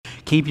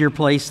Keep your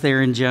place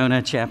there in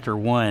Jonah chapter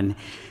 1.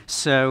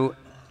 So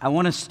I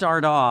want to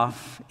start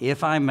off,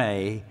 if I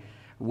may,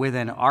 with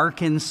an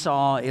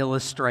Arkansas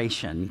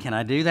illustration. Can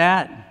I do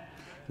that?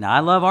 Now, I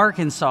love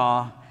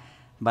Arkansas,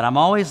 but I'm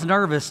always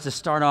nervous to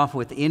start off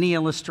with any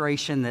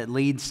illustration that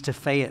leads to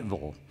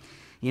Fayetteville.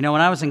 You know,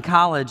 when I was in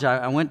college,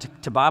 I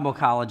went to Bible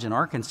college in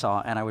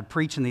Arkansas, and I would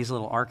preach in these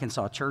little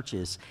Arkansas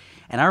churches.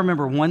 And I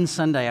remember one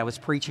Sunday I was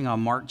preaching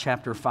on Mark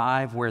chapter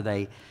 5, where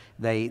they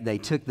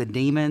took the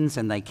demons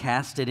and they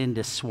cast it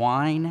into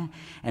swine.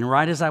 And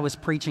right as I was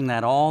preaching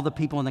that, all the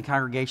people in the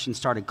congregation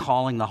started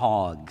calling the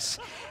hogs.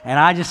 And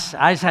I just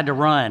had to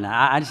run.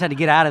 I just had to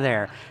get out of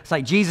there. It's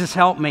like, Jesus,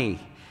 help me.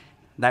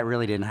 That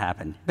really didn't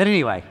happen. But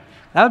anyway,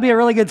 that would be a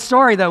really good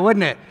story, though,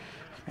 wouldn't it?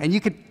 And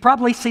you could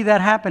probably see that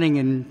happening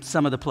in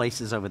some of the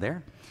places over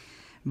there.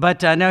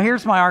 But now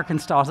here's my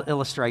Arkansas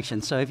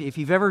illustration. So if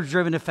you've ever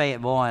driven to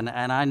Fayetteville, and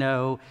I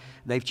know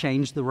they've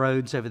changed the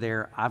roads over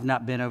there. I've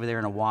not been over there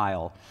in a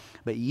while.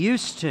 But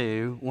used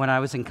to, when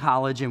I was in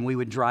college and we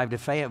would drive to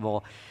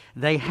Fayetteville,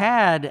 they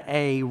had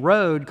a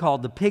road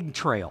called the Pig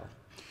Trail.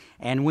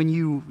 And when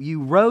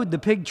you rode the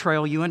Pig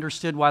Trail, you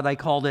understood why they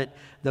called it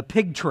the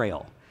Pig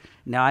Trail.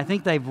 Now, I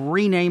think they've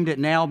renamed it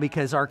now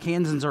because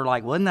Arkansans are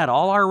like, well, isn't that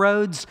all our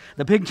roads,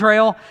 the Pig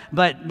Trail?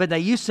 But they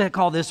used to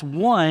call this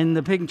one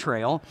the Pig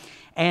Trail.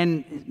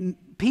 And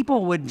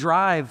people would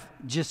drive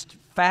just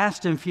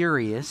fast and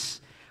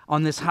furious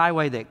on this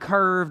highway that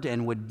curved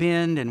and would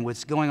bend and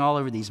was going all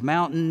over these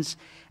mountains.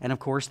 And of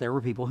course, there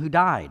were people who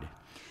died.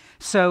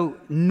 So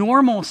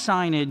normal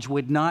signage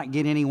would not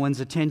get anyone's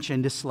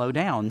attention to slow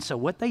down. So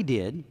what they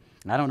did,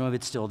 I don't know if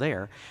it's still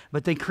there,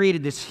 but they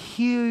created this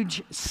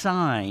huge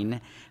sign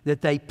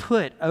that they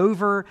put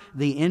over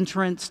the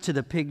entrance to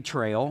the Pig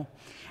Trail.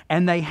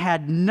 And they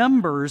had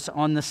numbers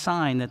on the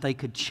sign that they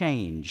could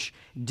change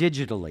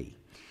digitally.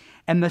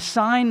 And the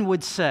sign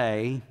would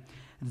say,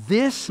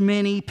 this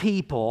many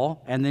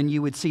people, and then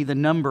you would see the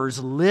numbers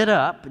lit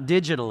up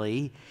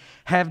digitally,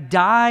 have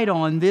died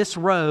on this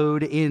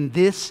road in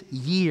this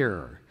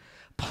year.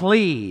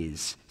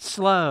 Please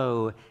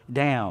slow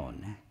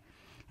down.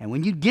 And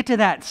when you'd get to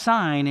that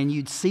sign and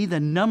you'd see the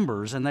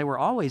numbers, and they were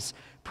always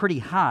pretty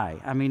high,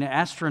 I mean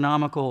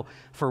astronomical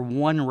for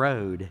one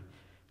road,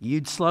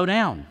 you'd slow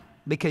down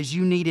because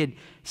you needed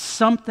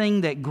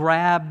something that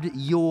grabbed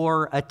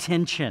your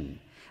attention,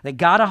 that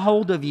got a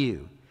hold of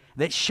you,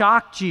 that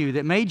shocked you,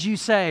 that made you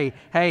say,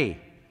 hey,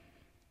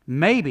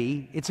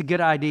 maybe it's a good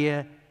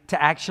idea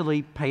to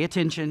actually pay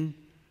attention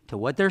to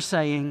what they're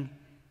saying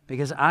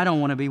because I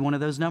don't want to be one of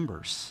those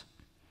numbers.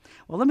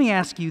 Well, let me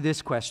ask you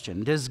this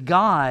question. Does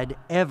God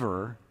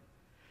ever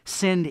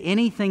send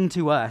anything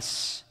to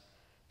us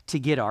to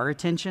get our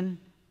attention?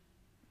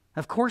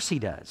 Of course He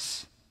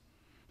does.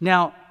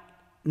 Now,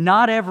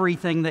 not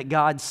everything that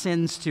God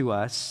sends to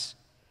us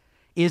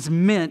is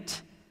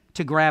meant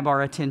to grab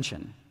our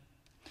attention.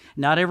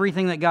 Not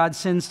everything that God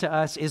sends to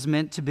us is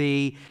meant to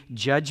be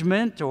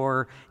judgment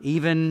or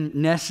even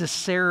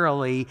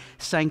necessarily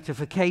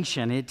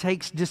sanctification. It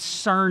takes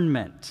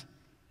discernment.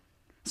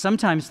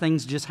 Sometimes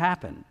things just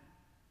happen.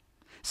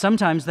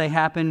 Sometimes they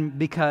happen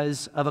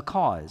because of a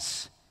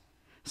cause.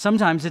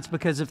 Sometimes it's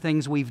because of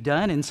things we've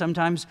done, and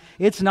sometimes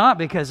it's not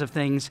because of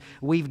things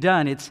we've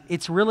done.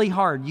 It's really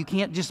hard. You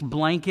can't just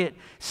blanket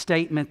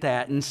statement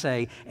that and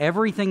say,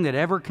 everything that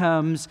ever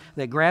comes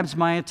that grabs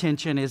my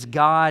attention is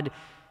God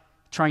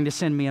trying to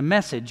send me a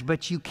message,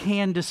 but you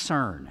can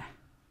discern.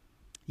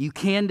 You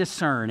can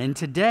discern. And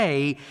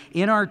today,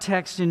 in our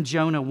text in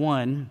Jonah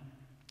 1,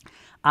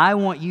 I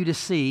want you to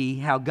see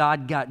how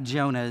God got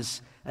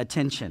Jonah's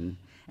attention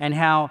and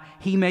how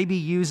He may be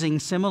using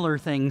similar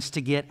things to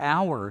get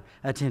our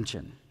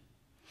attention.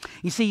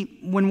 You see,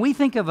 when we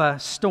think of a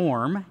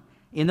storm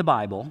in the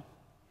Bible,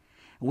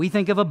 we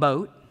think of a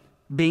boat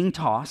being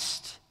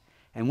tossed,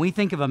 and we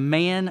think of a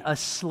man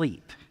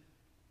asleep.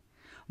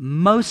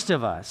 Most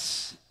of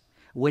us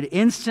would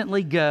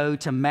instantly go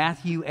to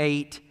Matthew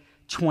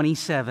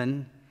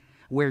 8:27,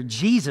 where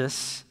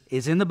Jesus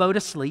is in the boat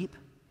asleep,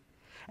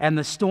 and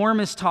the storm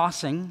is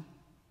tossing,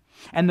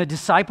 and the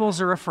disciples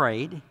are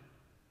afraid,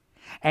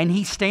 and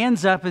He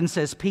stands up and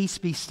says, peace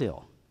be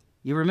still.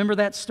 You remember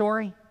that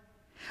story?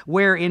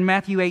 Where in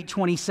Matthew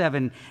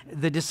 8:27,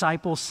 the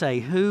disciples say,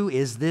 who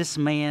is this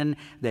man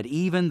that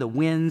even the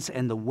winds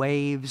and the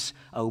waves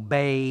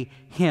obey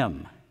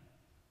Him?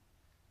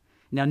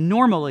 Now,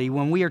 normally,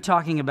 when we are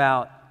talking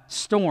about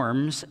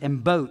storms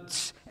and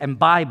boats and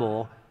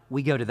Bible,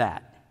 we go to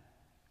that.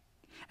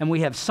 And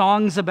we have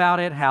songs about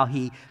it, how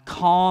He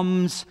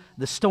calms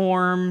the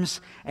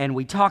storms, and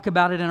we talk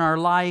about it in our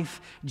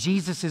life.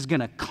 Jesus is going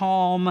to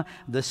calm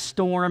the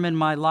storm in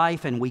my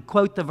life, and we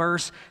quote the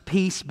verse,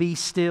 peace be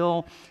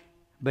still.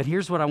 But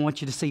here's what I want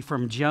you to see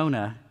from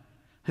Jonah,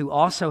 who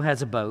also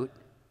has a boat,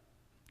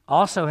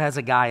 also has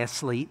a guy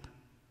asleep,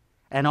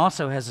 and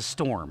also has a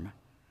storm.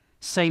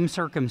 Same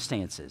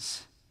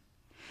circumstances.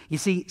 You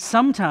see,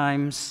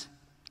 sometimes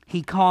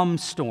He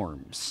calms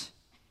storms,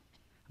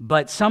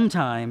 but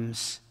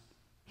sometimes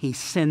He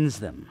sends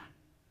them.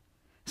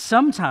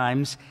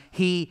 Sometimes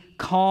he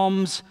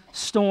calms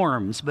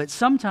storms, but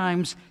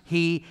sometimes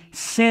he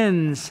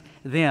sends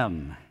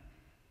them.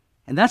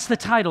 And that's the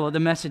title of the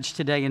message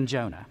today in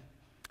Jonah.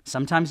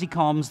 Sometimes he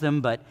calms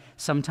them, but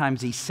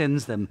sometimes he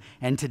sends them.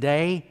 And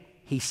today,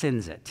 he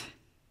sends it.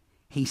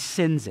 He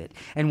sends it.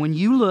 And when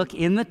you look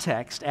in the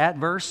text at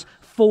verse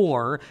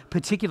 4,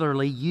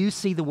 particularly, you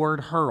see the word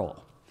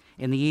hurl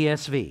in the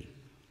ESV.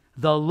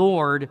 The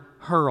Lord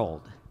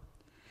hurled.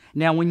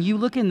 Now, when you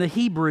look in the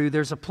Hebrew,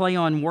 there's a play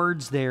on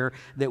words there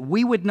that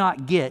we would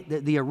not get,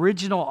 that the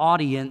original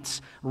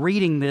audience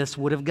reading this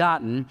would have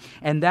gotten,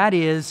 and that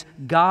is,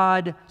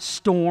 God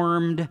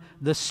stormed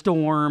the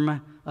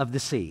storm of the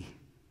sea.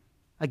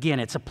 Again,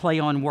 it's a play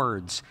on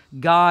words.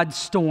 God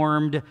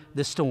stormed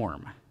the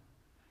storm.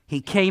 He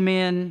came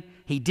in,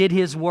 he did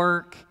his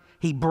work,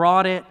 he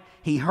brought it,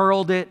 he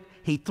hurled it,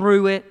 he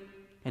threw it,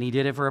 and he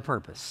did it for a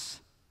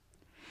purpose.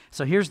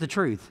 So here's the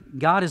truth.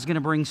 God is going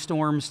to bring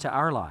storms to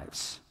our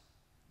lives.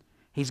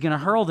 He's going to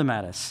hurl them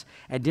at us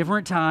at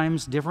different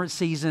times, different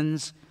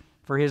seasons,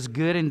 for his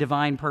good and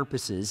divine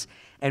purposes.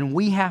 And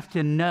we have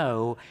to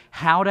know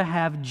how to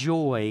have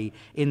joy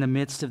in the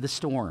midst of the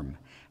storm.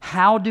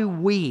 How do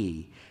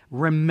we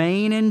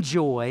remain in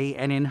joy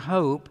and in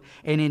hope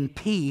and in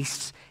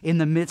peace in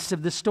the midst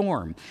of the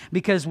storm?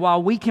 Because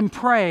while we can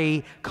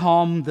pray,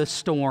 calm the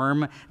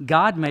storm,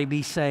 God may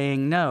be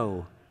saying,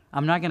 no,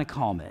 I'm not going to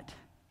calm it.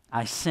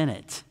 I sent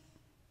it.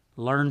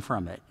 Learn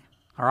from it.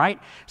 All right?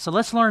 So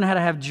let's learn how to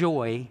have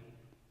joy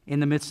in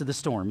the midst of the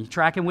storm. You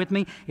tracking with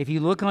me? If you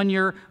look on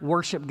your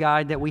worship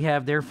guide that we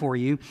have there for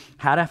you,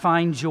 how to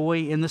find joy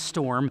in the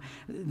storm,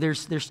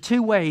 there's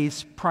two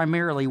ways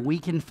primarily we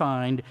can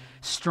find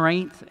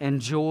strength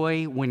and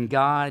joy when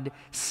God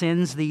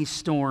sends these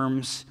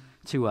storms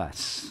to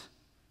us.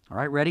 All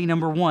right, ready?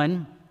 Number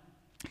one,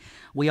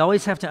 we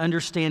always have to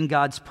understand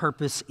God's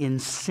purpose in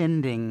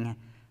sending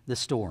the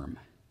storm.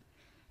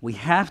 We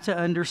have to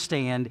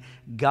understand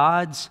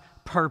God's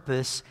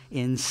purpose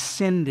in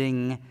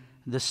sending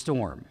the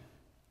storm.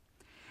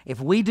 If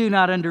we do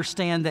not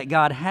understand that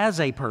God has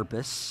a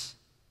purpose,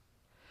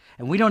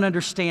 and we don't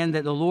understand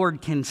that the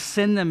Lord can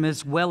send them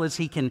as well as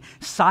he can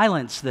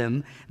silence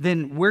them,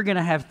 then we're going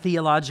to have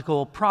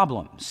theological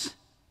problems.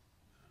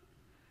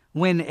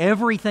 When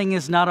everything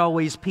is not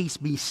always peace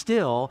be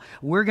still,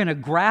 we're going to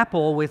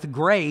grapple with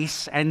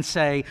grace and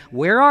say,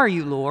 where are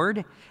you,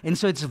 Lord? And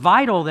so it's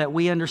vital that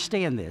we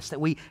understand this,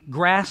 that we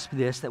grasp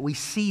this, that we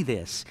see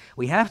this.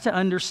 We have to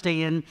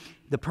understand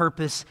the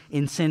purpose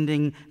in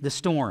sending the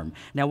storm.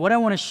 Now, what I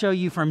want to show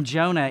you from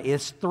Jonah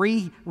is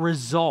 3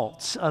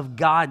 results of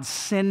God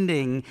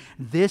sending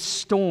this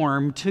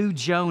storm to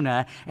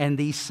Jonah and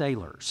these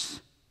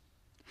sailors.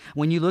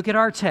 When you look at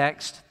our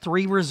text,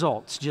 3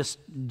 results just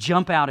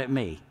jump out at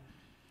me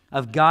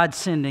of God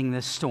sending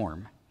this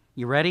storm.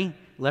 You ready?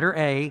 Letter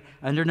A,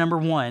 under number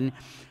 1.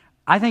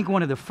 I think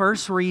one of the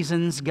first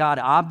reasons God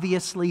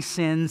obviously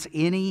sends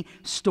any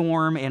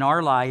storm in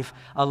our life,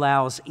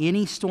 allows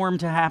any storm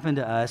to happen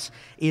to us,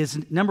 is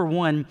number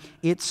 1,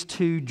 it's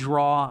to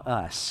draw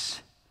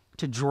us,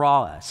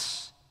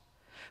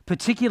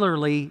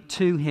 particularly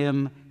to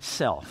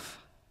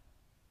himself.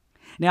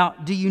 Now,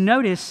 do you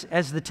notice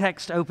as the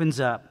text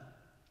opens up,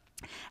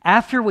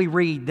 after we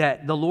read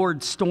that the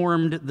Lord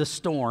stormed the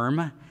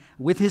storm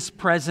with his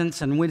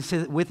presence and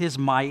with his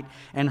might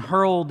and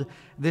hurled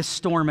this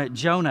storm at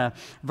Jonah,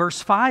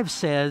 verse 5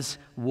 says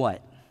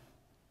what?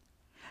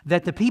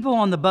 That the people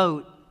on the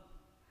boat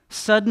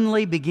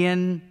suddenly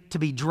begin to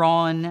be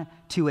drawn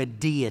to a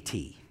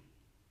deity.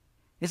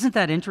 Isn't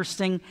that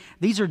interesting?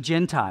 These are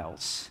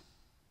Gentiles.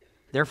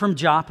 They're from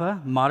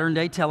Joppa,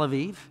 modern-day Tel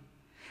Aviv.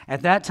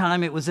 At that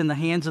time, it was in the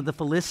hands of the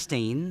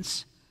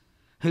Philistines,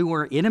 who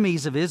were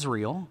enemies of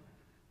Israel.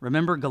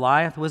 Remember,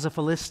 Goliath was a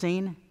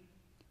Philistine?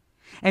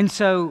 And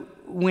so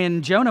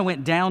when Jonah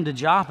went down to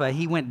Joppa,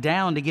 he went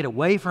down to get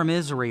away from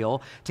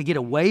Israel, to get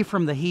away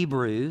from the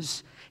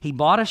Hebrews. He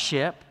bought a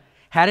ship,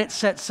 had it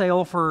set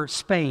sail for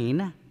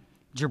Spain,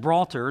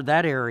 Gibraltar,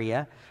 that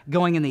area,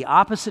 going in the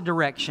opposite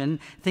direction,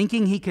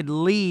 thinking he could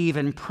leave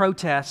and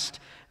protest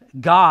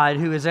God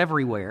who is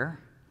everywhere.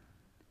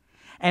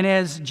 And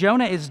as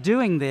Jonah is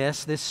doing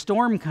this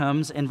storm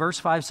comes, and verse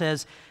 5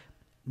 says,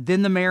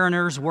 then the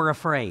mariners were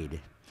afraid,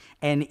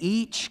 and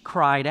each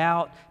cried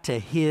out to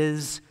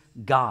his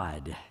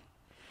God.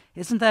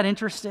 Isn't that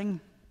interesting?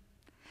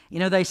 You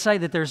know, they say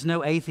that there's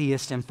no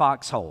atheist in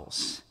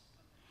foxholes,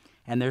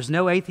 and there's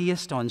no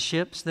atheist on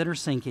ships that are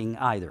sinking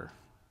either.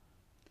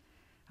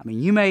 I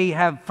mean, you may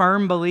have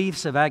firm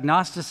beliefs of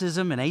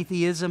agnosticism and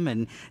atheism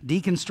and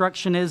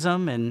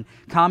deconstructionism and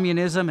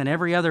communism and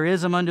every other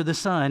ism under the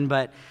sun,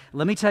 but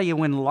let me tell you,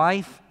 when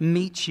life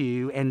meets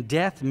you and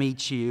death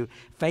meets you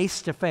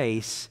face to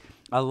face,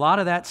 a lot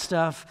of that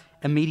stuff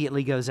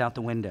immediately goes out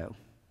the window.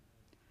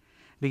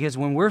 Because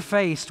when we're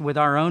faced with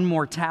our own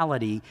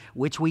mortality,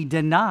 which we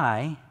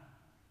deny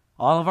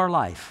all of our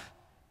life,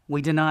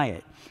 we deny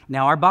it.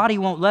 Now, our body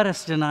won't let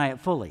us deny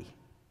it fully.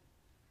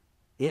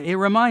 It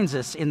reminds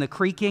us in the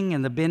creaking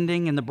and the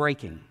bending and the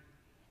breaking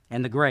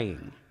and the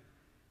graying.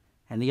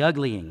 and the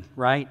uglying,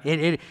 right?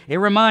 It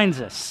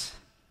reminds us,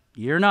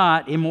 you're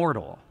not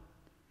immortal.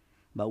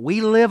 But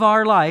we live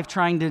our life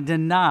trying to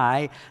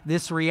deny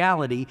this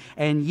reality,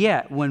 and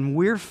yet when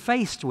we're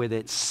faced with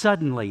it,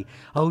 suddenly,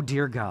 oh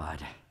dear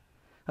God,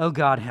 oh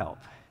God help.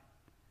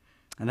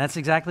 And that's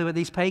exactly what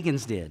these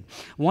pagans did.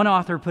 One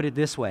author put it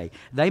this way: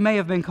 they may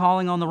have been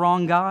calling on the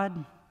wrong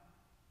God.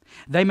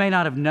 They may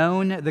not have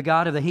known the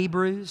God of the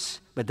Hebrews,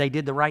 but they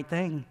did the right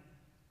thing.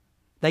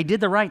 They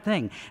did the right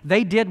thing.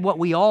 They did what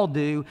we all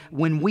do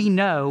when we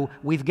know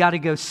we've got to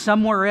go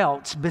somewhere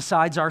else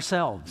besides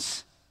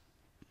ourselves.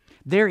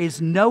 There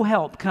is no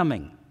help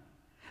coming.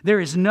 There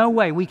is no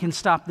way we can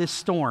stop this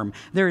storm.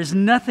 There is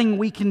nothing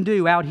we can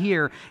do out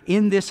here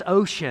in this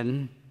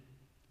ocean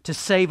to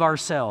save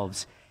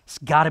ourselves. It's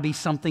got to be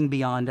something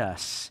beyond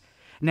us.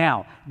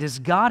 Now, does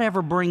God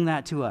ever bring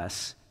that to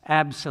us?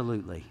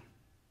 Absolutely.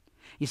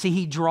 You see,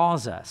 He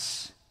draws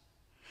us.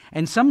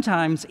 And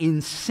sometimes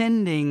in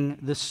sending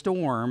the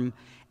storm,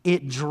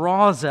 it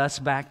draws us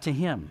back to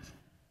Him.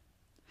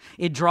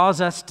 It draws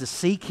us to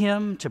seek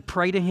Him, to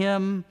pray to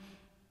Him,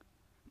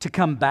 to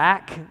come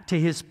back to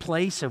His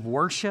place of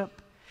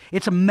worship.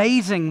 It's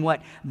amazing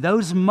what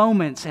those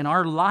moments in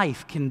our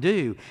life can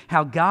do,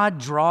 how God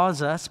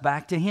draws us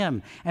back to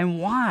Him. And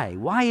why?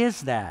 Why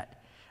is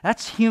that?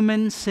 That's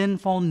human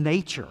sinful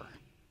nature.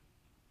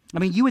 I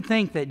mean, you would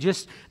think that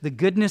just the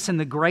goodness and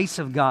the grace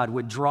of God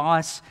would draw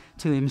us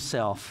to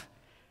Himself.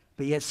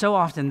 But yet so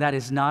often that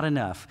is not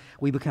enough.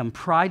 We become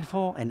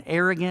prideful and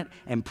arrogant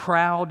and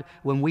proud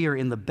when we are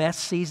in the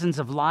best seasons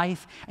of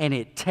life, and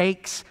it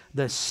takes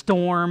the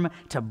storm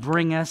to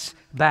bring us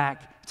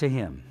back to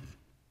Him.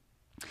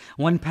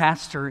 One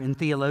pastor and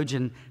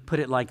theologian put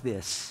it like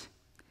this.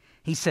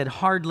 He said,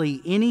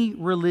 "Hardly any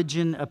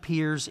religion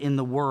appears in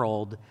the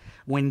world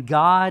when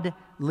God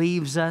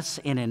leaves us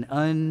in an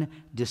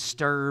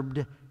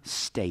undisturbed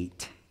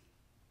state."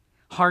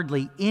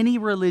 Hardly any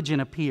religion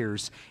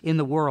appears in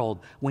the world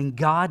when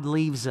God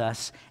leaves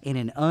us in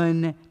an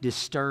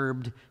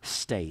undisturbed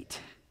state.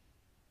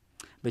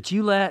 But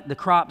you let the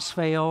crops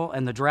fail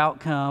and the drought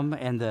come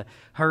and the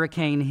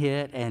hurricane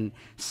hit, and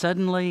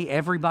suddenly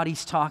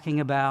everybody's talking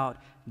about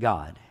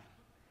God.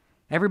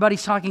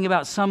 Everybody's talking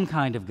about some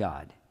kind of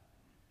God.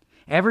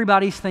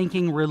 Everybody's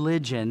thinking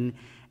religion,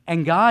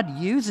 and God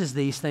uses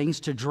these things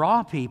to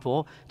draw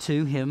people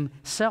to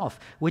Himself,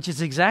 which is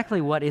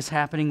exactly what is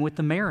happening with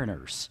the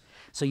mariners.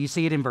 So you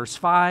see it in verse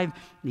 5,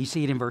 you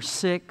see it in verse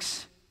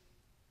 6,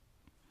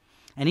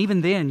 and even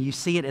then you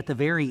see it at the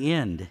very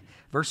end,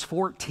 verse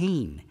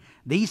 14.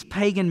 These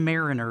pagan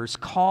mariners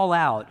call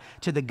out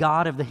to the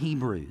God of the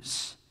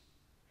Hebrews.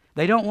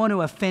 They don't want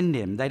to offend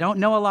Him. They don't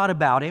know a lot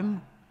about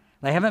Him.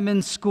 They haven't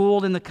been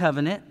schooled in the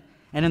covenant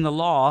and in the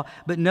law,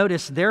 but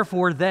notice,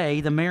 therefore they,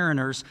 the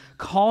mariners,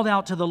 called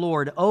out to the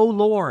Lord, "O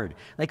Lord,"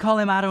 they call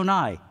Him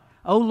Adonai,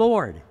 "O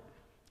Lord,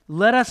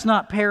 let us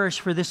not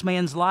perish for this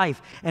man's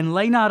life, and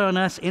lay not on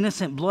us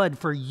innocent blood,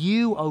 for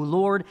you, O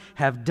Lord,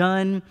 have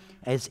done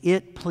as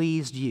it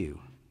pleased you."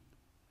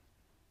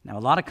 Now, a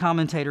lot of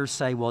commentators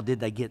say, well,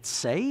 did they get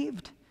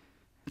saved?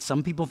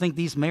 Some people think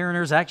these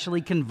mariners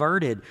actually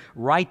converted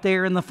right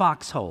there in the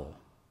foxhole.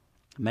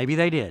 Maybe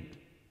they did.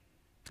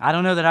 I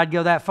don't know that I'd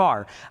go that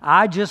far.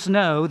 I just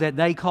know that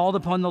they called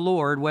upon the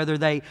Lord, whether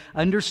they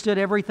understood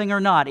everything or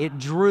not. It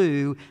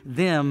drew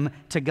them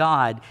to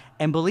God.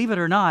 And believe it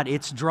or not,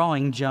 it's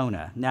drawing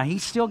Jonah. Now,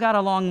 he's still got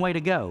a long way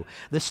to go.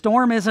 The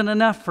storm isn't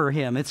enough for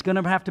him. It's going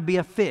to have to be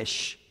a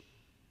fish.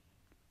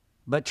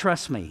 But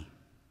trust me,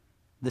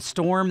 the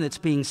storm that's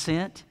being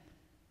sent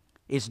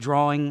is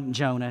drawing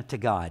Jonah to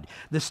God.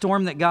 The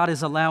storm that God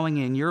is allowing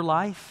in your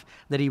life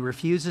that He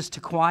refuses to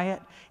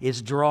quiet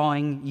is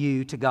drawing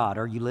you to God.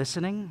 Are you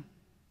listening?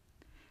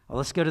 Well,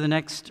 let's go to the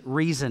next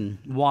reason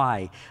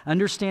why.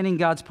 Understanding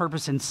God's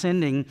purpose in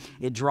sending,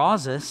 it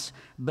draws us,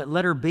 but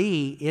letter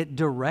B, it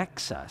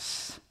directs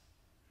us.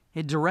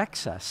 It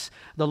directs us.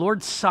 The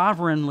Lord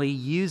sovereignly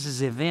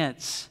uses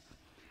events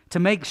to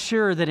make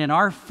sure that in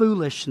our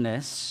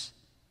foolishness,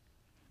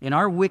 in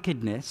our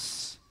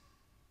wickedness,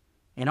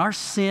 in our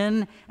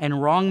sin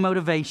and wrong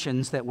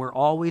motivations, that we're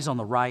always on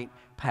the right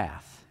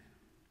path.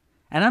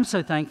 And I'm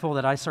so thankful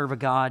that I serve a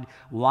God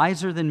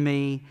wiser than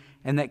me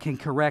and that can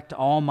correct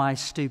all my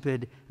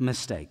stupid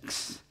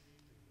mistakes.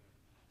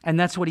 And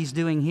that's what He's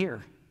doing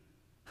here.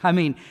 I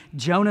mean,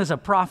 Jonah's a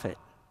prophet.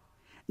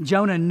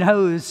 Jonah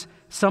knows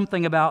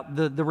something about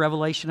the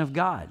revelation of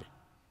God.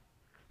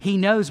 He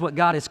knows what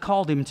God has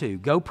called him to.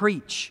 Go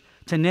preach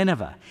to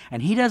Nineveh.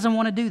 And he doesn't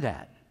want to do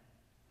that.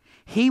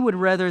 He would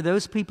rather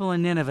those people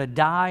in Nineveh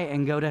die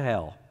and go to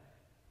hell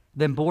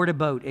than board a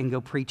boat and go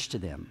preach to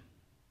them.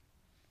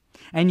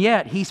 And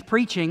yet, he's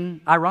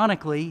preaching,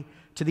 ironically,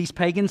 to these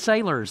pagan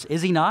sailors,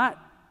 is he not?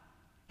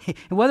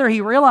 Whether he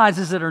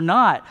realizes it or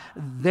not,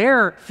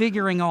 they're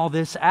figuring all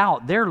this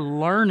out. They're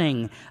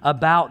learning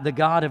about the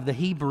God of the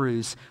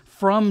Hebrews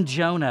from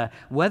Jonah,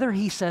 whether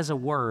he says a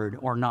word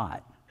or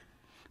not.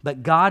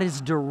 But God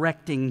is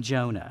directing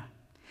Jonah.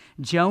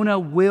 Jonah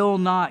will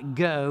not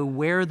go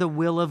where the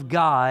will of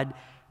God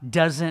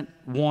doesn't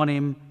want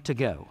him to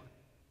go.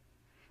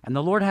 And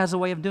the Lord has a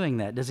way of doing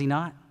that, does he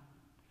not?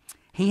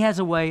 He has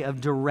a way of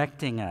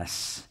directing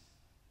us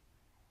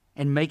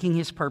and making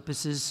his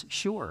purposes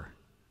sure.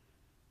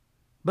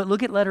 But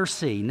look at letter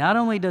C. Not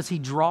only does he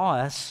draw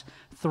us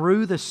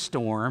through the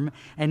storm,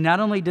 and not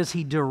only does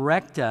he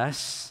direct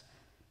us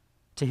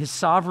to his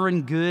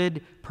sovereign,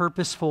 good,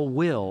 purposeful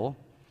will,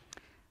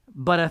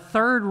 but a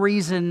third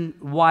reason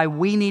why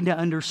we need to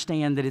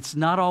understand that it's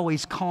not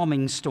always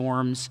calming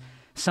storms,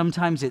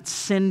 sometimes it's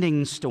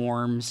sending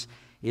storms,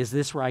 is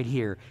this right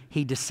here.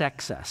 He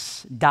dissects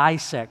us,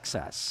 dissects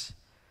us.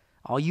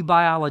 All you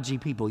biology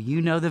people,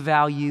 you know the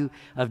value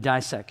of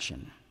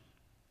dissection.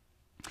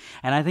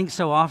 And I think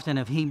so often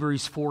of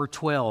Hebrews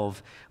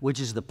 4:12, which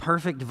is the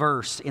perfect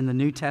verse in the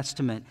New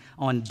Testament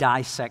on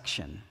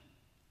dissection.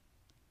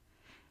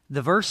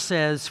 The verse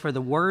says, "For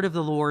the word of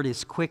the Lord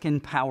is quick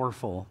and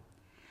powerful,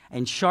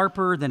 and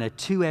sharper than a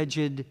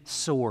two-edged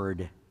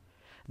sword,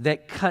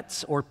 that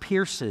cuts or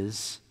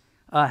pierces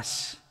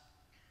us,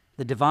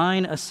 the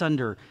divine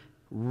asunder,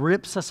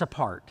 rips us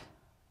apart."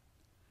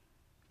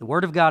 The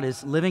Word of God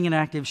is living and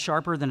active,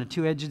 sharper than a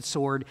two-edged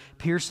sword,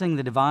 piercing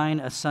the divine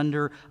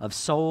asunder of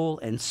soul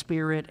and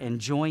spirit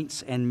and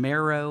joints and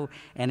marrow,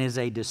 and is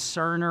a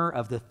discerner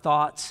of the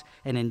thoughts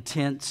and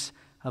intents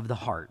of the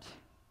heart.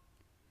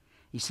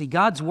 You see,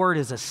 God's Word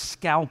is a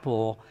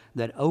scalpel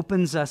that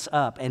opens us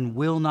up and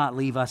will not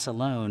leave us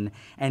alone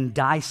and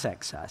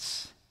dissects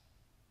us.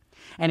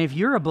 And if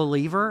you're a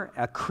believer,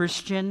 a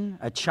Christian,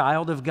 a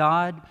child of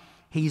God,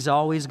 He's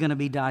always going to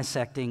be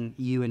dissecting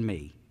you and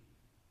me.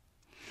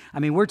 I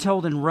mean, we're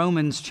told in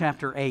Romans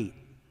chapter 8,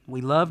 we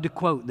love to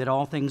quote that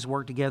all things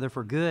work together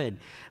for good,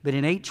 but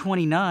in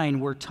 8:29,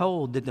 we're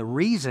told that the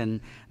reason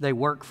they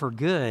work for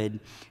good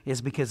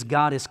is because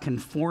God is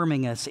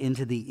conforming us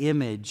into the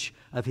image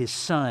of His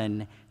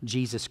Son,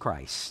 Jesus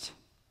Christ.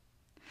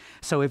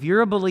 So if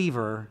you're a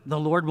believer, the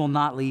Lord will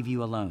not leave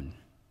you alone.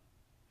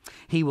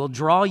 He will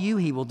draw you,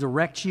 He will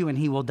direct you, and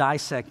He will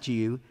dissect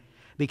you,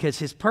 because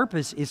His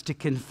purpose is to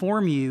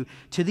conform you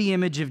to the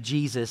image of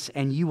Jesus,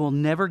 and you will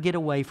never get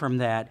away from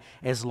that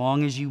as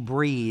long as you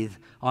breathe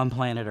on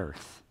planet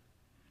Earth.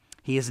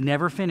 He is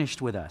never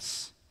finished with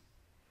us.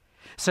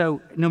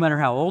 So no matter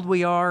how old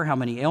we are, how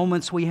many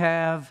ailments we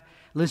have,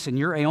 listen,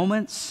 your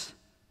ailments,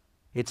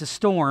 it's a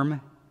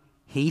storm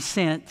He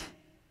sent,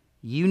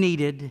 you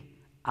needed,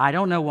 I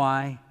don't know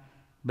why,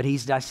 but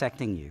He's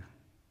dissecting you.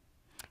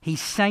 He's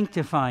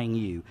sanctifying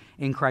you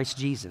in Christ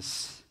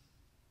Jesus.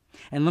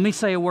 And let me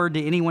say a word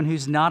to anyone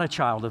who's not a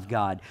child of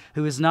God,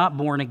 who is not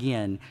born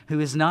again, who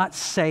is not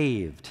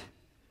saved.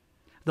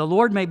 The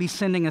Lord may be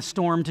sending a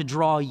storm to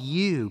draw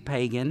you,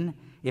 pagan,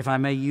 if I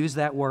may use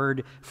that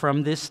word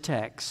from this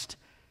text,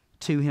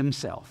 to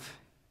Himself.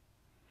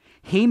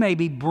 He may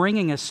be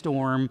bringing a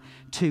storm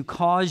to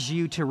cause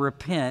you to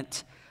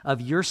repent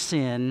of your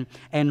sin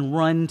and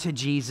run to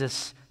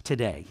Jesus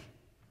today.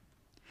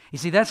 You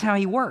see, that's how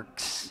He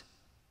works.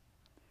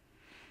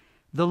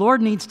 The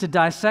Lord needs to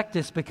dissect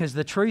us because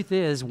the truth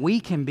is we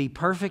can be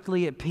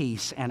perfectly at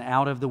peace and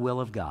out of the will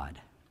of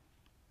God.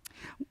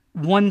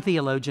 One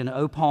theologian,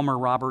 O. Palmer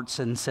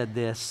Robertson, said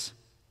this.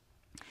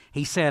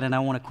 He said, and I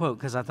want to quote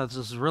because I thought this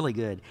was really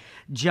good,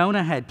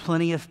 "Jonah had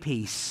plenty of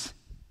peace.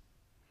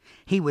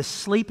 He was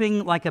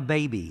sleeping like a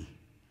baby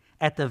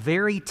at the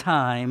very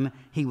time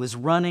he was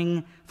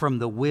running from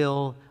the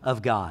will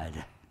of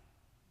God."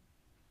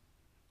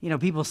 You know,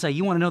 people say,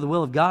 you want to know the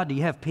will of God? Do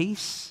you have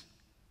peace?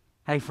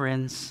 Hey,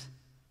 friends,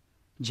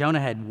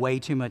 Jonah had way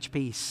too much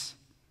peace.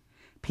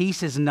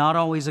 Peace is not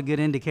always a good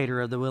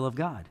indicator of the will of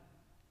God.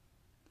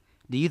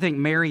 Do you think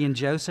Mary and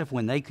Joseph,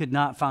 when they could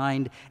not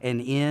find an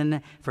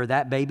inn for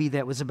that baby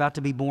that was about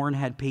to be born,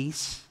 had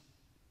peace?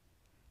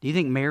 Do you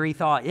think Mary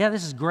thought, yeah,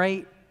 this is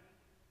great?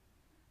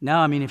 No,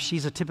 I mean, if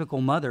she's a typical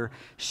mother,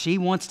 she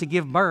wants to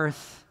give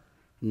birth,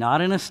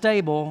 not in a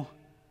stable,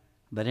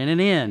 but in an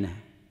inn.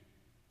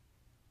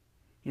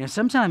 You know,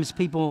 sometimes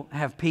people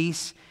have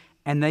peace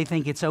and they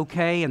think it's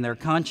okay and their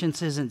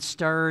conscience isn't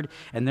stirred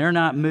and they're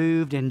not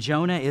moved, and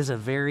Jonah is a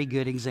very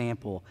good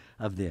example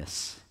of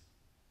this.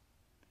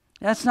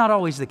 That's not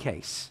always the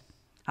case.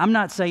 I'm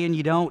not saying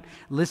you don't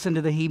listen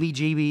to the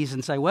heebie-jeebies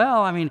and say,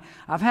 well, I mean,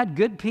 I've had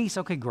good peace.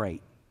 Okay,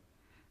 great.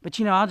 But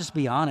you know, I'll just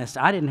be honest.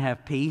 I didn't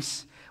have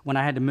peace when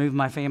I had to move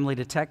my family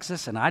to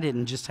Texas, and I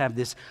didn't just have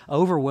this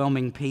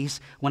overwhelming peace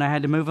when I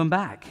had to move them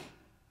back.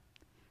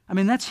 I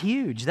mean, that's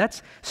huge.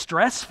 That's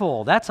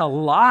stressful. That's a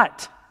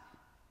lot.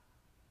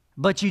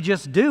 But you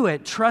just do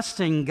it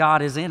trusting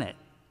God is in it,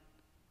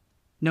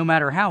 no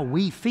matter how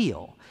we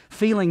feel.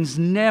 Feelings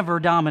never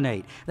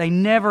dominate. They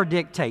never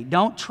dictate.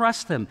 Don't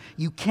trust them.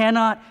 You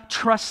cannot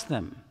trust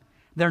them.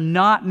 They're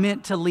not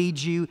meant to lead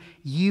you.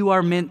 You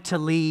are meant to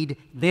lead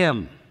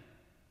them.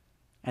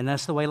 And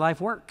that's the way life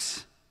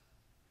works.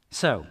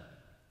 So,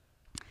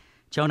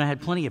 Jonah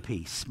had plenty of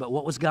peace, but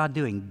what was God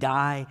doing?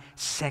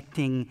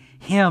 Dissecting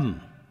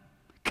him,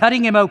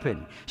 cutting him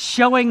open,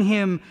 showing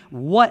him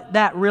what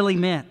that really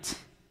meant.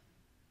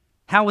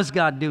 How was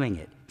God doing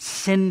it?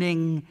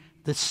 Sending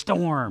the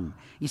storm.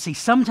 You see,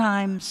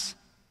 sometimes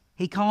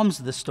He calms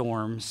the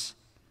storms,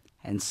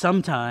 and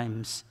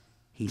sometimes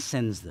he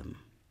sends them.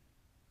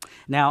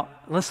 Now,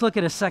 let's look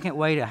at a second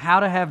way to how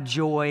to have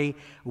joy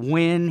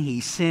when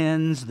he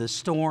sends the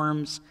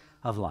storms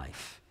of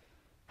life.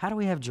 How do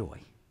we have joy?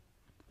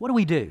 What do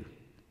we do?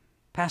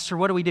 Pastor,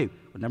 what do we do?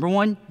 Well, number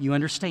one, you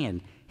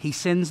understand. He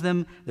sends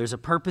them. There's a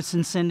purpose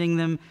in sending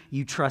them.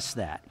 You trust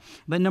that.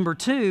 But number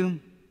two,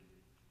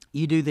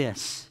 you do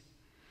this.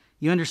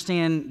 You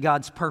understand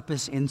God's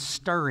purpose in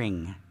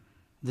stirring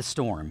the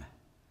storm.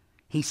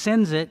 He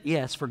sends it,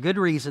 yes, for good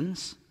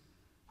reasons.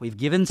 We've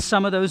given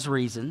some of those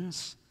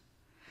reasons.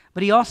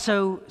 But he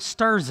also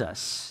stirs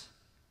us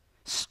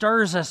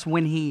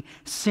when he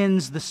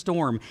sends the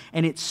storm,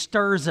 and it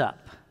stirs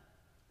up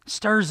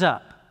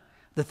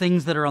the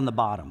things that are on the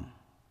bottom.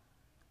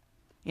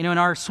 You know, in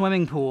our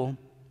swimming pool,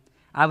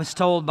 I was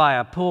told by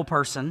a pool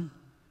person,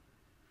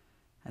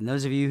 and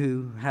those of you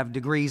who have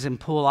degrees in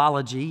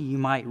poolology, you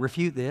might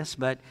refute this,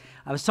 but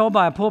I was told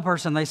by a pool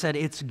person, they said,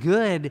 it's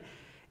good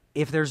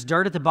if there's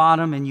dirt at the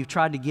bottom and you've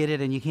tried to get it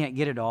and you can't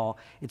get it all,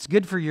 it's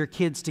good for your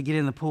kids to get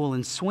in the pool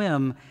and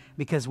swim,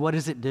 because what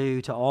does it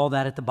do to all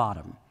that at the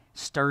bottom?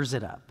 Stirs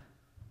it up.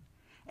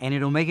 And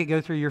it'll make it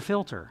go through your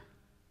filter.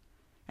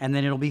 And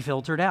then it'll be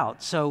filtered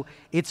out. So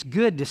it's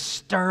good to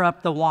stir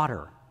up the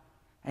water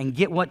and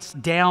get what's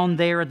down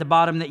there at the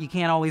bottom that you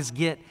can't always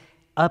get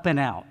up and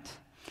out.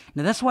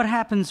 Now that's what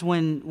happens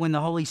when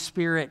the Holy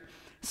Spirit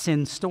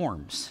sends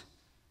storms.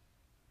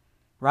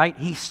 Right?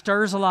 He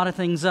stirs a lot of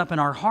things up in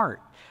our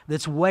heart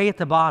that's way at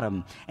the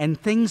bottom, and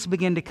things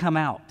begin to come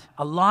out.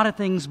 A lot of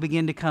things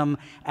begin to come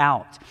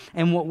out.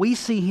 And what we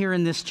see here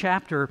in this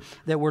chapter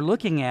that we're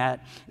looking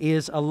at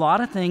is a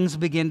lot of things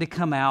begin to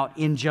come out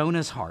in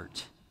Jonah's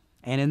heart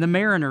and in the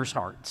mariners'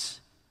 hearts.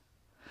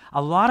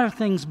 A lot of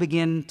things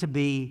begin to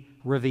be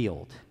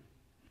revealed.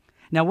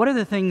 Now, what are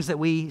the things that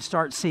we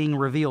start seeing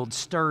revealed,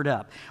 stirred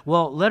up?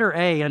 Well, letter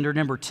A under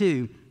number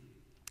 2,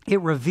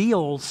 it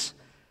reveals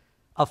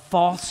a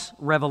false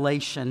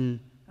revelation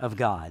of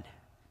God.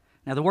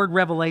 Now, the word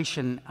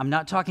revelation, I'm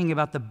not talking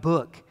about the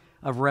book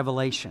of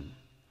Revelation.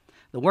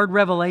 The word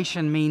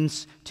revelation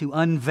means to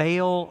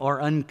unveil or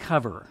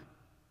uncover.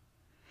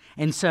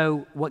 And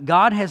so what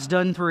God has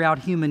done throughout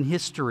human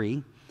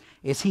history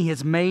is he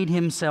has made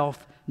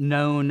himself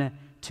known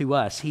to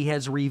us. He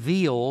has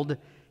revealed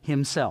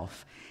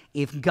himself.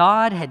 If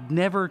God had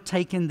never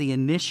taken the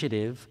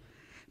initiative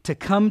to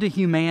come to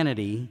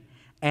humanity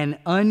and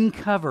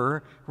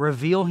uncover,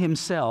 reveal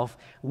himself,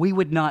 we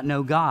would not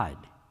know God.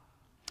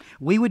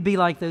 We would be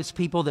like those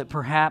people that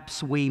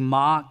perhaps we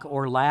mock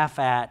or laugh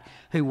at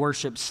who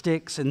worship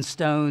sticks and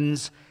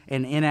stones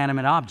and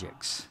inanimate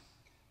objects.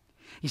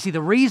 You see,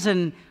 the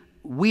reason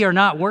we are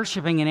not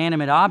worshiping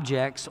inanimate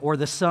objects or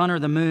the sun or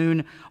the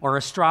moon or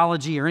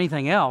astrology or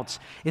anything else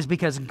is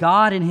because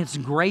God in his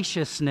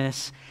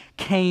graciousness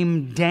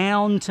came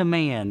down to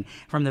man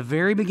from the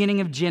very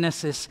beginning of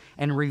Genesis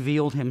and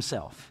revealed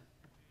himself.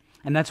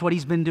 And that's what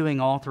he's been doing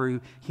all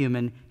through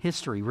human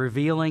history,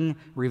 revealing,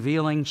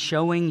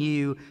 showing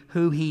you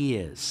who he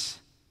is,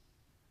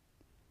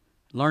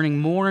 learning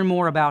more and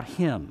more about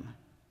him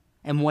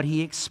and what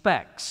he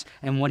expects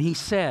and what he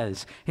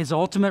says. His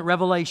ultimate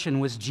revelation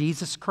was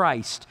Jesus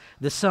Christ,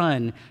 the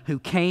Son, who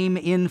came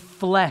in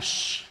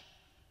flesh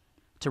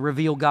to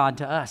reveal God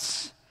to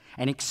us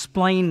and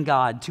explain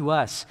God to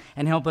us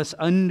and help us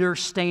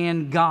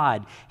understand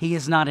God. He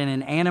is not an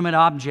inanimate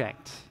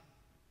object.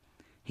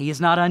 He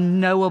is not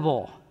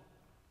unknowable.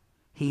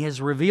 He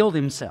has revealed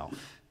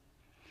himself.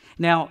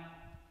 Now,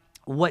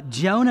 what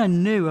Jonah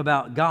knew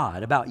about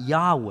God, about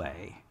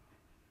Yahweh,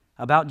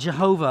 about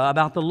Jehovah,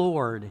 about the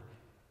Lord,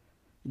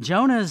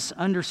 Jonah's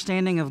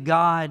understanding of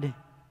God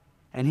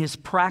and his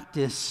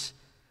practice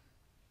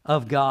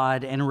of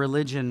God and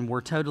religion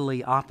were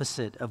totally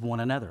opposite of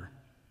one another.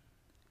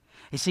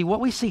 You see,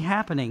 what we see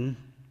happening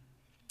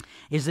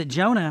is that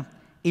Jonah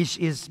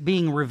is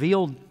being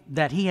revealed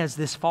that he has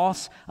this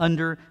false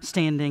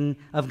understanding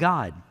of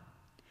God.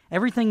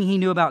 Everything he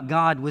knew about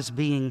God was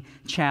being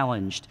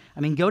challenged. I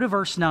mean, go to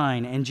verse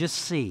 9 and just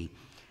see.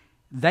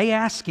 They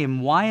ask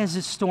him, "Why is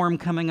this storm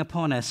coming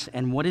upon us?"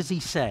 And what does he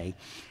say?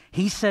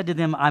 He said to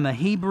them, "I'm a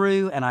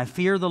Hebrew, and I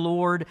fear the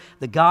Lord,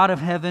 the God of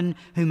heaven,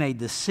 who made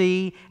the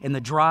sea and the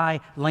dry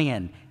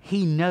land."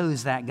 He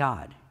knows that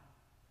God.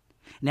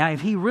 Now, if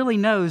he really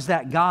knows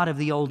that God of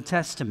the Old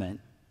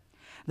Testament,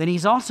 then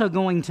he's also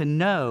going to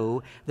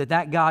know that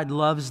that God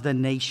loves the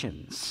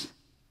nations.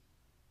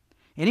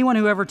 Anyone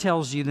who ever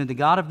tells you that the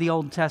God of the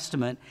Old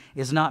Testament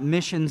is not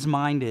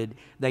missions-minded,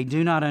 they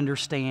do not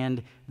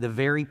understand the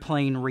very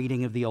plain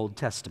reading of the Old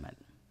Testament.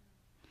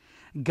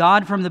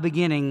 God from the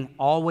beginning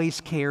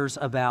always cares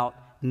about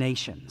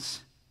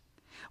nations.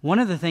 One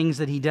of the things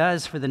that he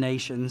does for the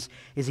nations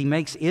is he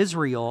makes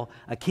Israel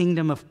a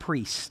kingdom of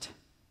priests.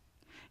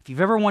 If you've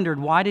ever wondered,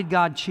 why did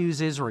God choose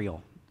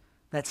Israel?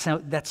 That's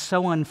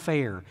so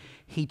unfair.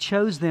 He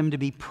chose them to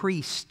be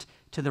priests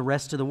to the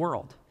rest of the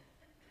world.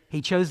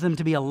 He chose them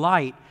to be a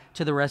light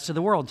to the rest of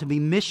the world, to be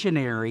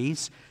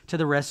missionaries to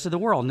the rest of the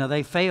world. Now,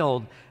 they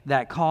failed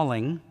that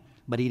calling,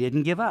 but he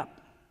didn't give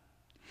up.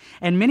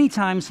 And many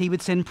times he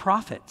would send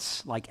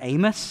prophets like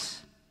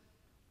Amos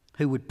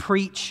who would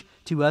preach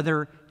to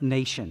other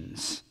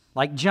nations,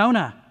 like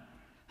Jonah,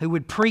 who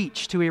would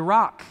preach to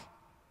Iraq,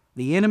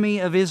 the enemy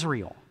of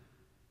Israel.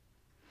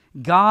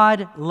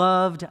 God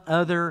loved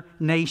other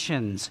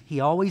nations. He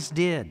always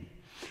did.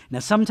 Now,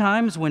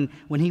 sometimes when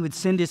he would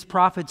send his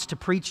prophets to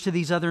preach to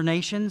these other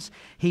nations,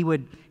 he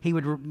would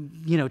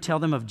tell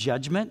them of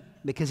judgment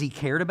because he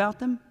cared about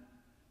them.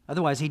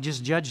 Otherwise, he'd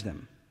just judge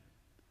them.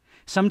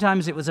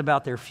 Sometimes it was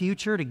about their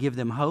future to give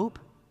them hope.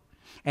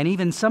 And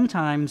even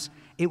sometimes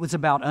it was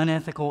about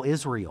unethical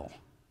Israel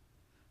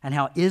and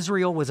how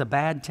Israel was a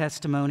bad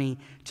testimony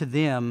to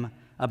them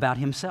about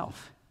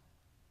himself.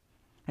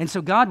 And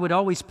so God would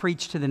always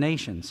preach to the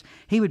nations.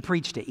 He would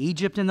preach to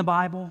Egypt in the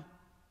Bible.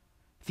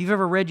 If you've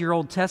ever read your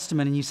Old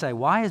Testament and you say,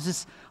 why is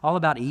this all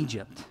about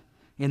Egypt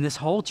in this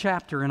whole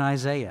chapter in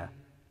Isaiah?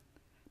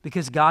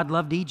 Because God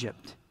loved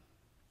Egypt.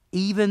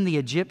 Even the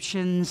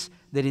Egyptians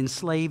that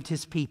enslaved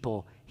his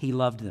people, he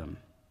loved them.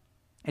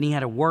 And he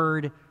had a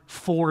word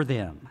for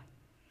them.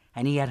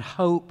 And he had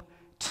hope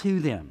to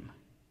them.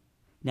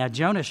 Now,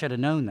 Jonah should have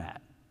known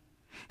that.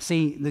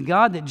 See, the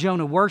God that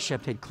Jonah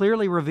worshiped had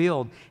clearly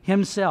revealed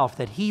himself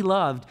that he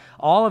loved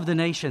all of the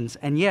nations.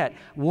 And yet,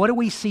 what do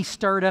we see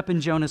stirred up in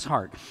Jonah's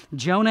heart?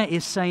 Jonah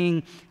is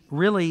saying,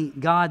 really,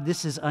 God,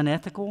 this is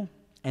unethical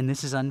and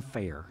this is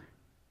unfair.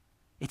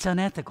 It's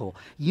unethical.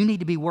 You need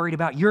to be worried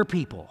about your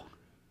people.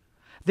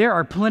 There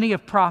are plenty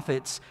of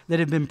prophets that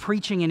have been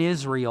preaching in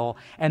Israel,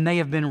 and they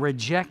have been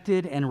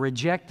rejected and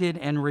rejected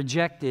and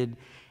rejected,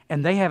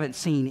 and they haven't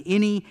seen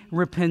any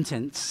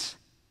repentance.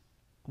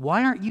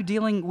 Why aren't you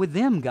dealing with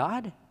them,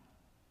 God?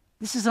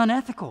 This is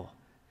unethical.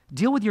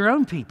 Deal with your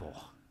own people.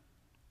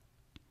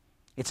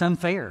 It's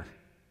unfair.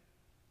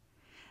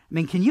 I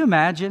mean, can you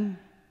imagine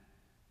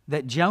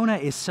that Jonah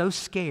is so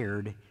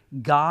scared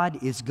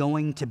God is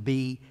going to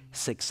be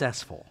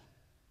successful?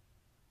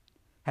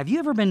 Have you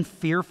ever been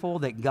fearful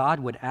that God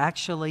would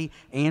actually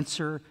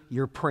answer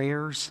your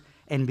prayers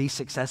and be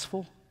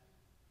successful?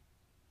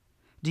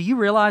 Do you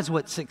realize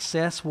what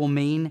success will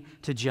mean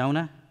to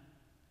Jonah?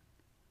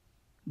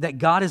 That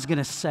God is going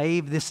to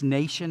save this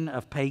nation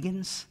of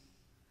pagans?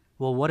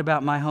 Well, what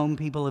about my home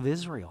people of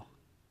Israel?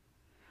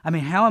 I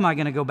mean, how am I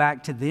going to go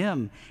back to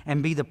them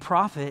and be the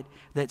prophet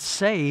that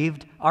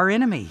saved our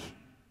enemy?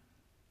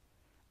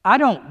 I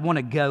don't want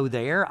to go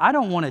there. I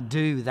don't want to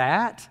do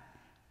that.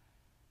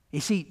 You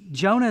see,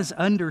 Jonah's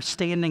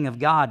understanding of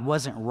God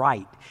wasn't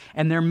right.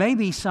 And there may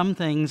be some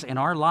things in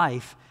our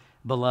life,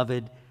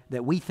 beloved,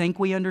 that we think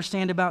we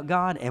understand about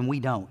God and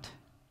we don't.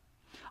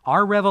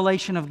 Our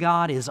revelation of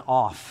God is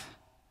off.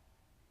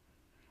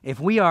 If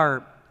we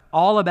are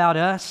all about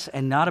us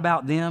and not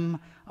about them,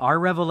 our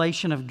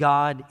revelation of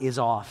God is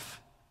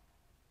off.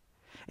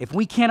 If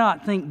we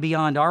cannot think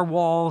beyond our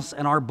walls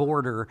and our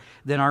border,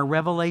 then our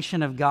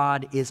revelation of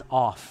God is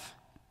off.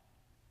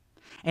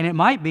 And it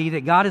might be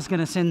that God is going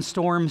to send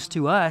storms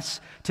to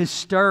us to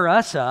stir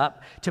us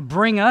up, to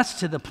bring us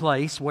to the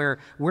place where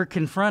we're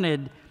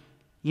confronted,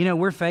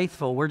 we're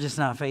faithful, we're just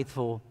not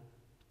faithful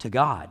to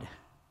God.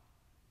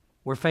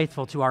 We're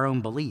faithful to our own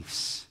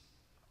beliefs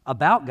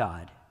about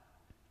God,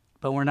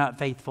 but we're not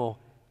faithful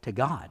to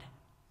God.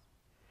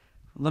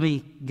 Let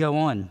me go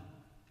on.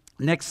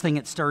 Next thing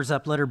it stirs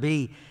up, letter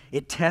B,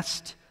 it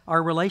tests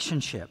our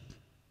relationship.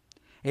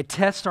 It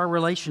tests our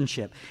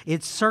relationship.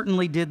 It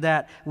certainly did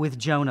that with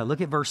Jonah.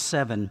 Look at verse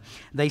 7.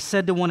 They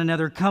said to one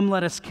another, "Come,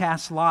 let us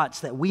cast lots,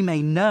 that we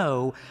may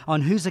know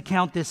on whose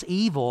account this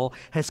evil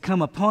has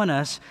come upon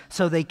us."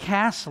 So they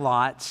cast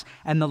lots,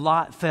 and the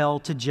lot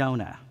fell to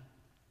Jonah.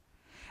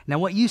 Now,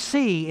 what you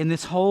see in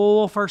this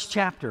whole first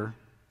chapter,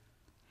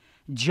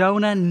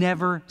 Jonah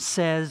never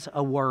says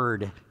a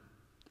word.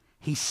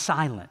 He's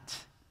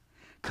silent.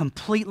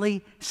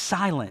 Completely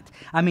silent.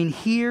 I mean,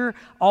 here,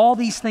 all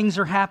these things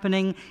are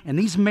happening, and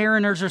these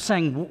mariners are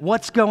saying,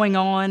 what's going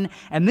on?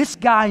 And this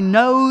guy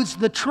knows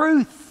the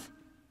truth,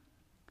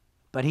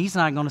 but he's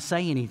not going to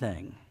say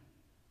anything.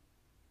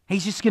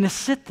 He's just going to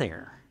sit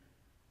there.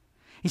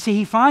 You see,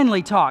 he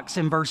finally talks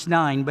in verse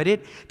 9, but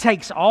it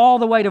takes all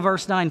the way to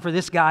verse 9 for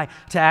this guy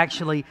to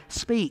actually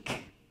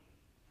speak.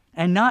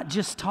 And not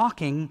just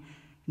talking,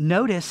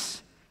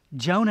 notice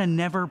Jonah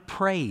never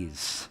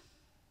prays.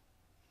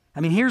 I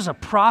mean, here's a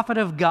prophet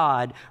of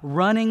God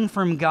running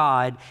from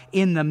God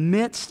in the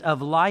midst of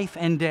life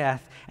and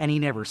death, and he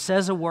never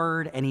says a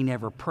word and he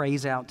never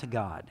prays out to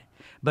God.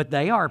 But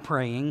they are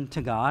praying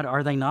to God,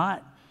 are they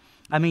not?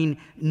 I mean,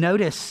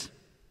 notice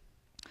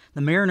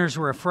the mariners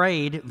were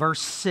afraid. Verse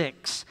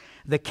 6,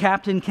 the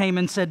captain came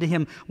and said to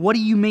him, "What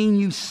do you mean,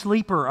 you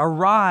sleeper?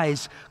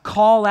 Arise,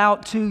 call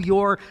out to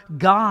your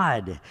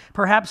God.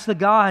 Perhaps the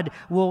God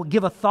will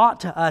give a thought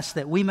to us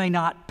that we may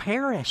not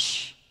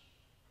perish."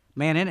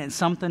 Man, isn't it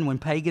something when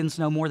pagans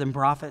know more than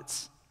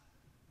prophets?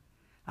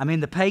 I mean,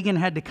 the pagan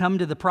had to come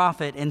to the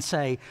prophet and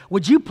say,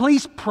 "Would you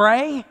please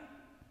pray?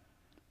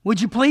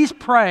 Would you please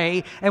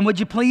pray? And would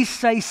you please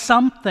say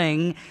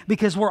something,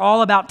 because we're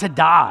all about to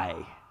die?"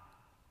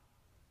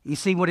 You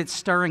see what it's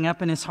stirring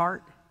up in his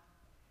heart?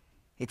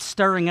 It's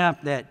stirring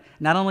up that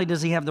not only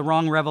does he have the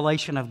wrong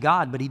revelation of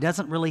God, but he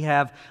doesn't really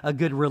have a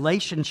good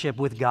relationship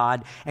with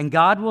God. And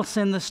God will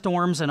send the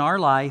storms in our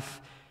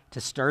life to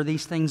stir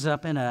these things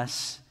up in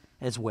us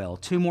as well.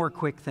 Two more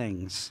quick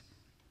things.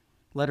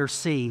 Letter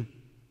C,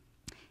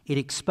 it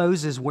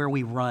exposes where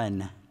we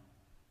run.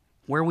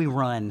 Where we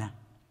run.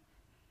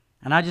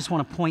 And I just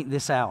want to point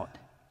this out.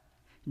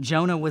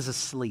 Jonah was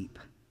asleep.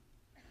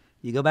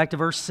 You go back to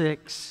verse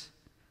 6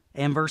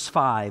 and verse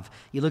 5.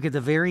 You look at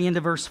the very end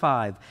of verse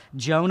 5.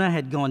 Jonah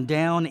had gone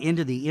down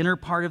into the inner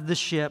part of the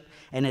ship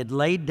and had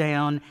laid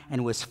down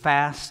and was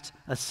fast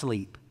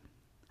asleep.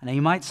 Now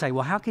you might say,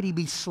 well, how could he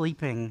be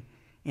sleeping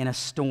in a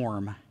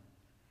storm?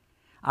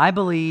 I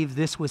believe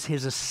this was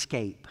his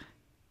escape.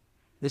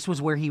 This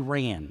was where he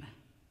ran.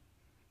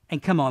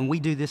 And come on, we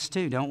do this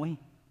too, don't we?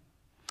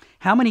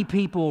 How many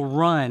people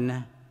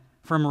run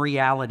from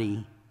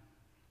reality?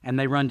 And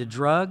they run to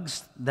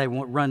drugs, they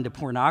run to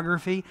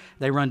pornography,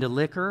 they run to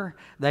liquor,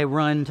 they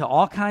run to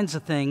all kinds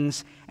of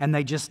things, and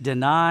they just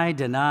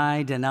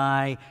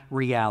deny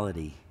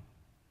reality.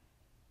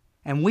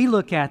 And we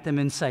look at them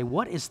and say,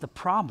 what is the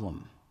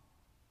problem?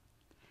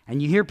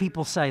 And you hear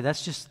people say,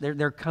 that's just,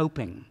 they're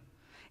coping.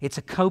 It's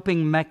a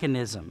coping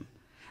mechanism.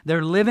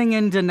 They're living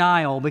in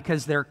denial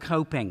because they're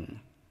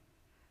coping.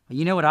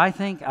 You know what I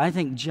think? I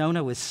think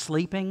Jonah was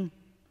sleeping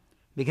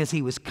because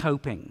he was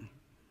coping.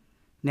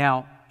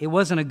 Now, it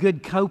wasn't a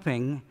good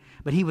coping,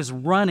 but he was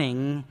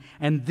running,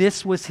 and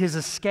this was his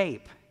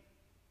escape.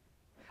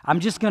 I'm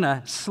just going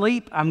to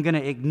sleep, I'm going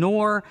to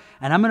ignore,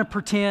 and I'm going to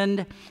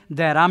pretend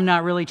that I'm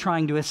not really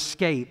trying to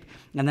escape.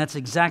 And that's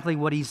exactly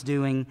what he's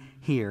doing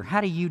here. How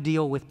do you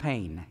deal with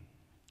pain?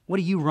 What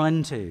do you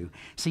run to?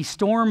 See,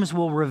 storms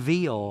will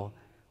reveal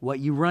what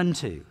you run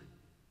to.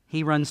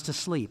 He runs to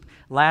sleep.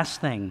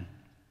 Last thing,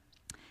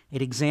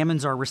 it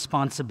examines our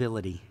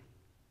responsibility.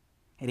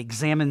 It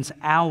examines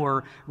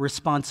our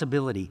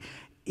responsibility.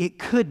 It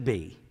could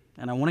be,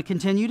 and I want to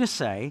continue to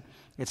say,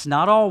 it's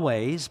not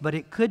always, but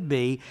it could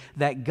be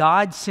that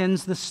God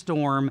sends the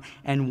storm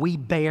and we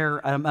bear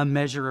a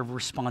measure of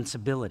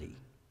responsibility.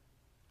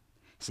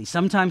 See,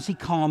 sometimes he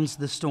calms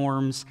the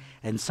storms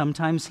and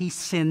sometimes he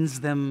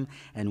sends them.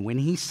 And when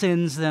he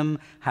sends them,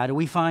 how do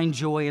we find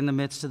joy in the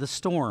midst of the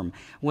storm?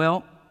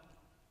 Well,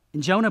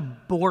 Jonah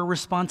bore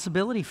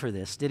responsibility for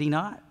this, did he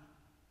not?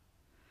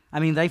 I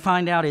mean, they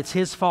find out it's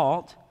his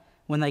fault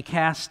when they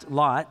cast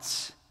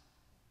lots.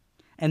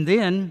 And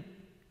then,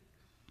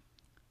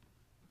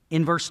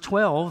 in verse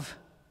 12,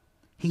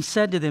 he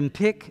said to them,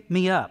 "Pick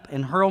me up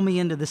and hurl me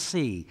into the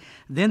sea.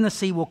 Then the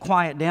sea will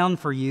quiet down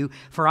for you,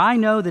 for I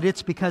know that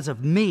it's because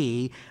of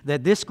me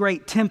that this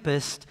great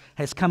tempest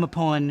has come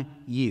upon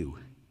you."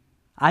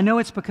 I know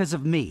it's because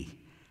of me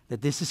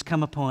that this has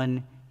come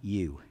upon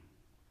you.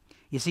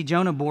 You see,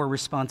 Jonah bore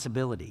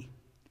responsibility.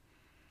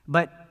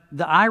 But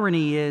the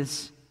irony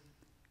is,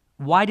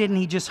 why didn't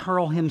he just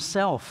hurl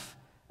himself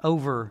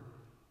over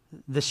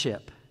the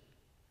ship?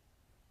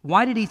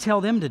 Why did he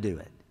tell them to do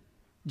it?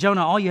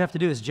 Jonah, all you have to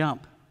do is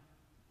jump.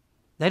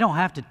 They don't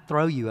have to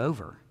throw you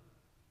over.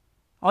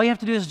 All you have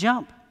to do is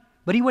jump.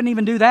 But he wouldn't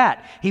even do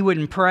that. He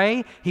wouldn't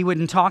pray. He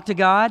wouldn't talk to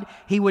God.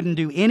 He wouldn't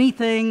do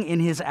anything in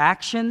his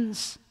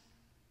actions.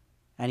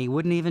 And he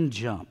wouldn't even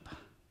jump.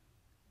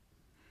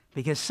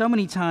 Because so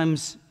many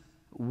times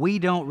we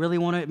don't really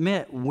want to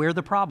admit we're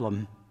the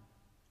problem.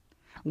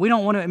 We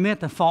don't want to admit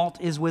the fault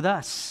is with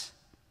us.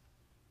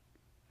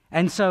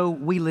 And so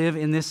we live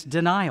in this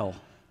denial.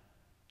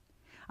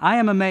 I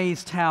am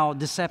amazed how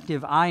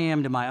deceptive I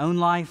am to my own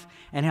life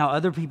and how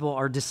other people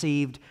are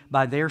deceived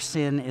by their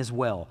sin as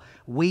well.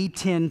 We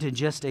tend to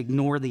just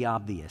ignore the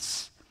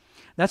obvious.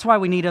 That's why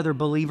we need other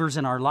believers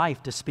in our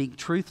life to speak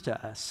truth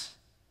to us.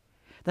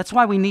 That's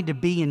why we need to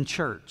be in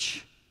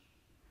church.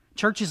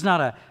 Church is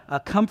not a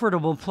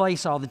comfortable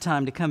place all the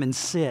time to come and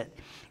sit.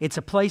 It's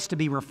a place to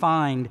be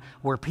refined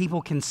where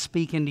people can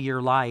speak into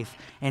your life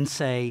and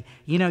say,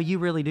 you know, you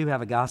really do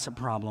have a gossip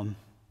problem.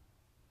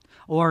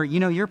 Or, you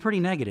know, you're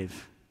pretty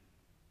negative.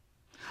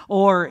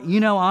 Or, you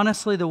know,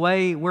 honestly, the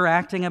way we're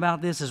acting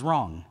about this is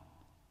wrong.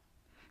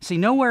 See,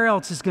 nowhere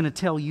else is going to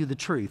tell you the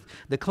truth.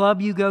 The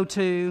club you go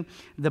to,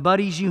 the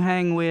buddies you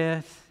hang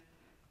with,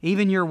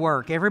 even your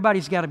work,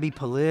 everybody's got to be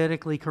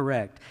politically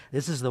correct.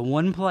 This is the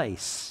one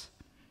place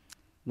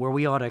where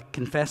we ought to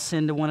confess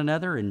sin to one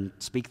another and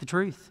speak the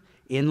truth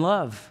in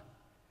love,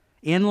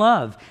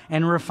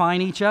 and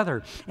refine each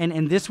other.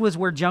 And this was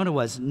where Jonah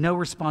was, no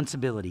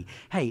responsibility.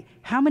 Hey,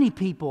 how many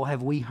people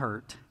have we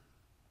hurt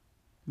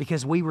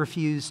because we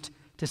refused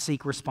to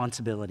seek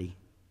responsibility?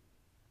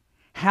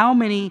 How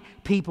many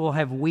people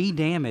have we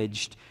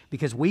damaged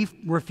because we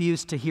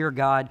refused to hear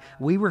God,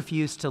 we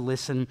refused to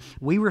listen,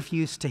 we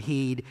refused to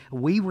heed,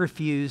 we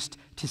refused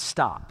to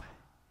stop?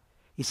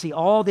 You see,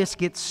 all this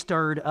gets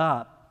stirred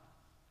up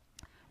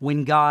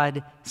when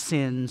God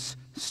sends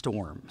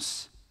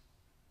storms.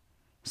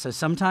 So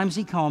sometimes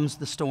he calms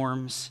the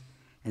storms,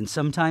 And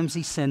sometimes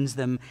he sends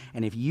them.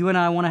 And if you and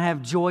I want to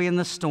have joy in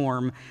the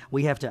storm,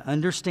 we have to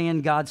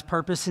understand God's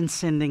purpose in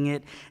sending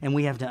it, and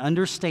we have to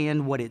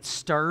understand what it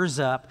stirs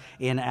up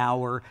in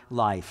our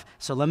life.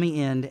 So let me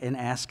end and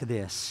ask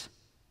this.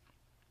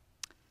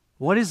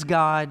 What is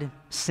God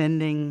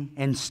sending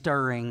and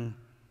stirring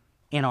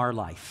in our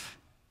life?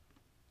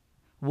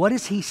 What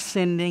is he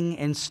sending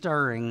and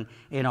stirring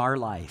in our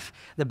life?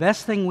 The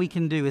best thing we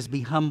can do is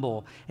be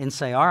humble and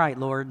say, all right,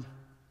 Lord,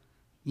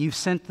 you've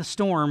sent the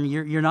storm.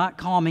 You're not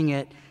calming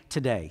it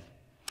today.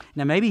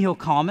 Now, maybe he'll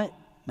calm it.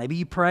 Maybe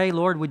you pray,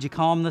 Lord, would you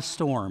calm the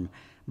storm?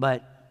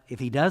 But if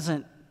he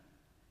doesn't,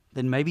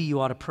 then maybe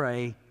you ought to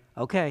pray,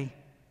 okay,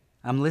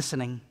 I'm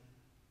listening.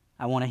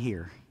 I want to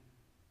hear.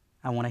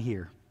 I want to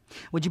hear.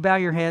 Would you bow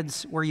your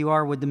heads where you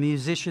are? Would the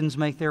musicians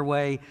make their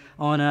way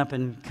on up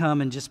and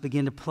come and just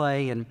begin to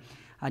play? And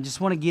I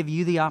just want to give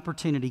you the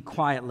opportunity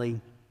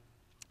quietly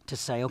to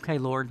say, okay,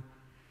 Lord,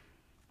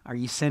 are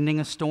you sending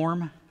a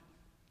storm?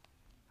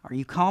 Are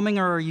you calming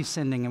or are you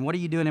sending? And what are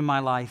you doing in my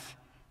life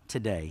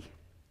today?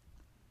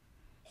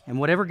 And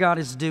whatever God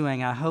is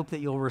doing, I hope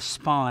that you'll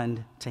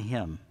respond to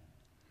him.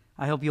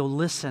 I hope you'll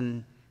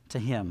listen to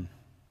him.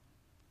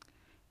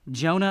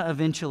 Jonah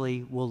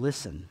eventually will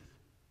listen.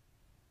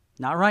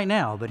 Not right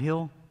now, but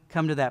he'll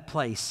come to that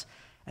place.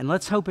 And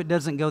let's hope it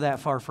doesn't go that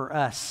far for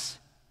us,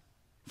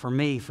 for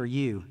me, for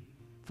you,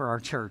 for our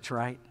church,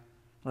 right?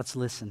 Let's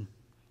listen.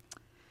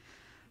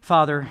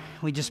 Father,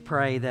 we just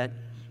pray that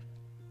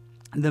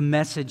the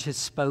message has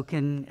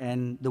spoken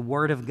and the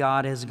word of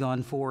God has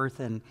gone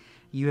forth and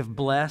you have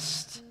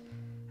blessed.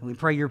 And we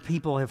pray your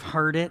people have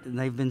heard it and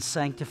they've been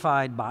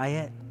sanctified by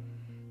it.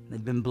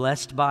 They've been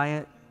blessed by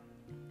it.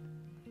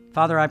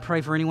 Father, I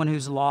pray for anyone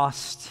who's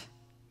lost,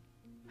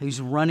 who's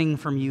running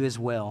from you as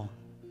well.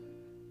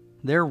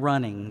 They're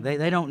running.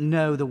 They don't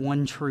know the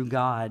one true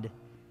God.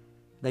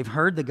 They've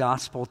heard the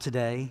gospel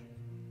today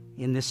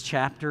in this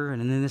chapter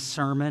and in this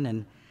sermon,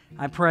 and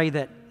I pray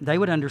that they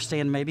would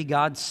understand maybe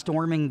God's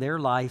storming their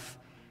life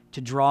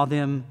to draw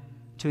them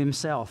to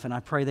himself, and I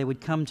pray they would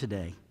come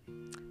today.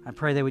 I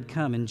pray they would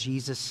come. In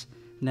Jesus'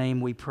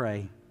 name we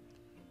pray.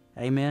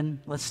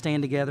 Amen. Let's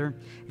stand together.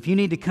 If you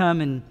need to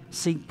come and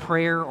seek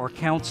prayer or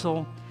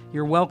counsel,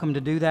 you're welcome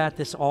to do that.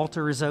 This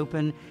altar is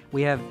open.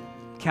 We have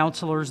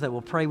counselors that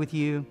will pray with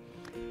you.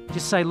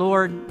 Just say,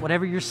 Lord,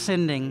 whatever you're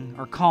sending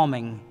or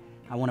calming,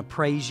 I want to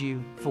praise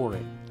you for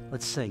it.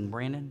 Let's sing,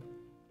 Brandon.